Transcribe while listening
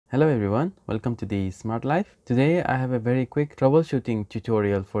Hello everyone, welcome to the Smart Life. Today I have a very quick troubleshooting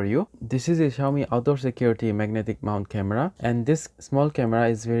tutorial for you. This is a Xiaomi outdoor security magnetic mount camera, and this small camera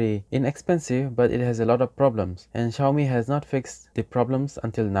is very inexpensive, but it has a lot of problems, and Xiaomi has not fixed the problems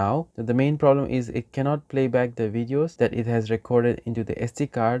until now. So the main problem is it cannot play back the videos that it has recorded into the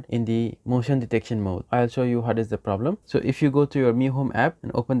SD card in the motion detection mode. I'll show you what is the problem. So if you go to your Mi Home app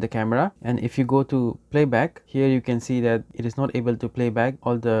and open the camera, and if you go to playback, here you can see that it is not able to play back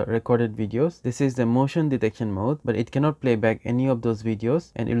all the recorded videos. This is the motion detection mode, but it cannot play back any of those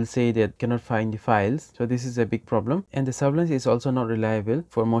videos, and it will say that cannot find the files. So this is a big problem, and the surveillance is also not reliable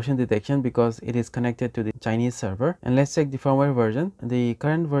for motion detection because it is connected to the Chinese server. And let's check the firmware version. The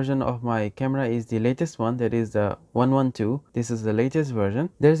current version of my camera is the latest one, that is the 112. This is the latest version.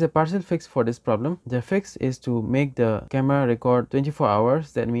 There is a partial fix for this problem. The fix is to make the camera record 24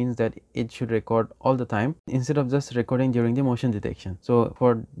 hours. That means that it should record all the time instead of just recording during the motion detection. So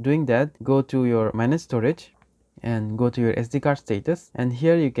for doing that, go to your manage storage and go to your SD card status, and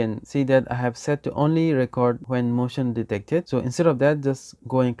here you can see that I have set to only record when motion detected. So instead of that, just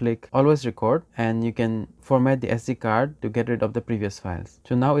go and click always record, and you can format the SD card to get rid of the previous files.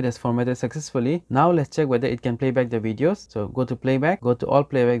 So now it has formatted successfully. Now let's check whether it can play back the videos. So go to playback, go to all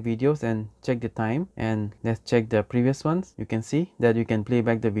playback videos and check the time, and let's check the previous ones. You can see that you can play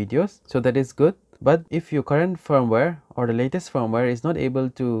back the videos, so that is good. But if your current firmware or the latest firmware is not able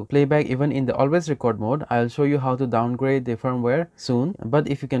to play back even in the always record mode, I'll show you how to downgrade the firmware soon. But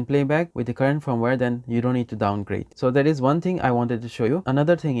if you can play back with the current firmware, then you don't need to downgrade. So that is one thing I wanted to show you.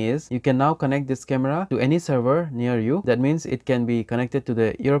 Another thing is you can now connect this camera to any server near you. That means it can be connected to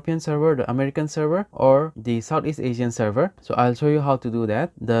the European server, the American server, or the Southeast Asian server. So I'll show you how to do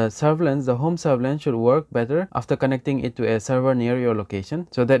that. The surveillance, the home surveillance should work better after connecting it to a server near your location.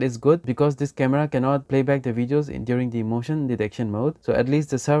 So that is good because this camera cannot play back the videos during the motion detection mode. So at least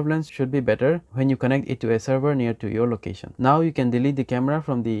the surveillance should be better when you connect it to a server near to your location. Now you can delete the camera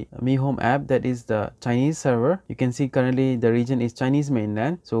from the Mi Home app, that is the Chinese server. You can see currently the region is Chinese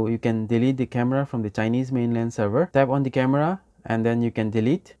mainland, so you can delete the camera from the Chinese mainland server. Tap on the camera and then you can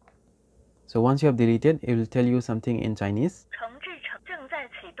delete. So once you have deleted, it will tell you something in Chinese.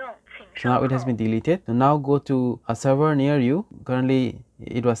 So now it has been deleted. So now go to a server near you. Currently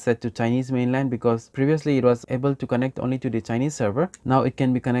it was set to Chinese mainland because previously it was able to connect only to the Chinese server. Now it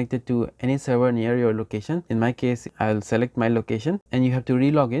can be connected to any server near your location. In my case, I'll select my location, and you have to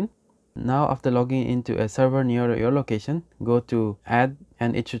re-log in. Now after logging into a server near your location, go to add,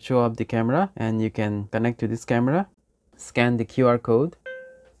 and it should show up the camera, and you can connect to this camera. Scan the QR code.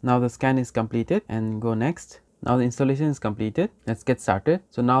 Now the scan is completed, and go next. Now the installation is completed. Let's get started.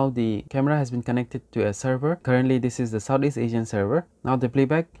 So now the camera has been connected to a server. Currently this is the Southeast Asian server. Now the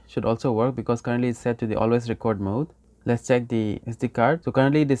playback should also work because currently it's set to the always record mode. Let's check the SD card. So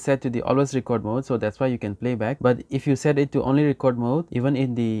currently it is set to the always record mode, so that's why you can play back. But if you set it to only record mode, even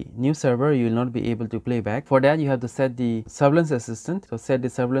in the new server, you will not be able to play back. For that, you have to set the surveillance assistant. So set the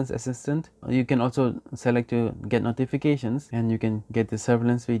surveillance assistant. You can also select to get notifications, and you can get the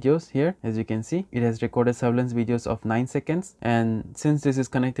surveillance videos here. As you can see, it has recorded surveillance videos of 9 seconds. And since this is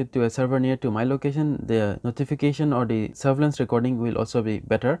connected to a server near to my location, the notification or the surveillance recording will also be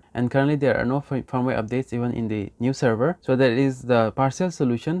better. And currently there are no firmware updates even in the new server. So that is the partial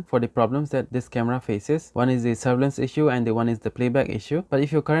solution for the problems that this camera faces. One is the surveillance issue and the one is the playback issue. But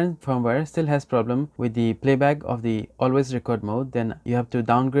if your current firmware still has problem with the playback of the always record mode, then you have to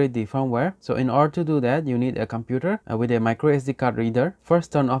downgrade the firmware. So in order to do that, you need a computer with a micro SD card reader.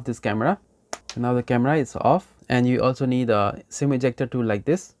 First turn off this camera. So now the camera is off, and you also need a SIM ejector tool like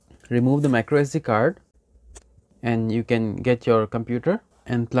this. Remove the micro SD card, and you can get your computer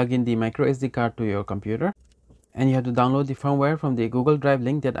and plug in the micro SD card to your computer. And you have to download the firmware from the Google Drive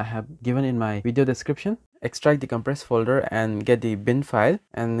link that I have given in my video description. Extract the compressed folder and get the bin file,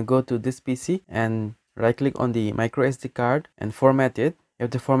 and go to this PC and right click on the micro SD card and format it. You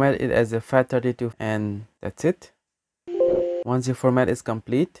have to format it as a FAT32, and that's it. Once your format is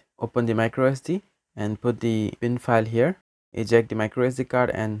complete, open the micro SD and put the bin file here. Eject the micro SD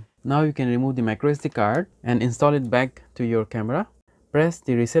card, and now you can remove the micro SD card and install it back to your camera. Press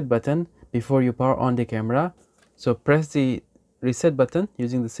the reset button before you power on the camera. So press the reset button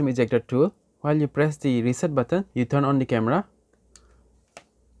using the SIM ejector tool. While you press the reset button, you turn on the camera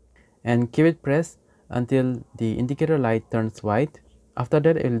and keep it pressed until the indicator light turns white. After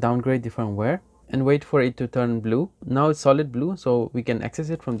that, it will downgrade the firmware and wait for it to turn blue. Now it's solid blue, so we can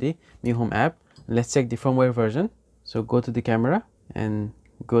access it from the Mi Home app. Let's check the firmware version. So go to the camera and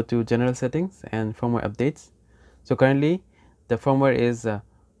go to general settings and firmware updates. So currently the firmware is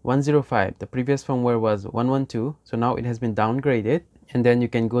 105. The previous firmware was 112, so now it has been downgraded. and then you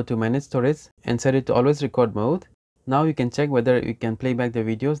can go to manage storage and set it to always record mode. Now you can check whether you can play back the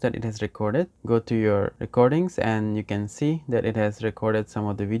videos that it has recorded. Go to your recordings and you can see that it has recorded some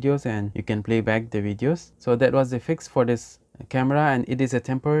of the videos and you can play back the videos. So that was the fix for this camera, and it is a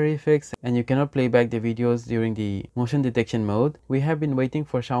temporary fix and you cannot play back the videos during the motion detection mode. We have been waiting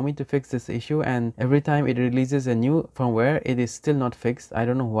for Xiaomi to fix this issue, and every time it releases a new firmware it is still not fixed. I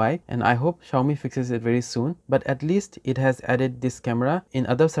don't know why, and I hope Xiaomi fixes it very soon, but at least it has added this camera in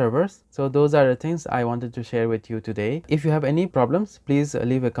other servers. So those are the things I wanted to share with you today. If you have any problems, please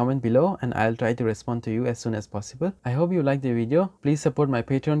leave a comment below and I'll try to respond to you as soon as possible. I hope you liked the video. Please support my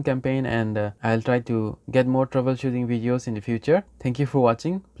Patreon campaign, and I'll try to get more troubleshooting videos in the future. Thank you for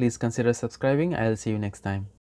watching. Please consider subscribing. I'll see you next time.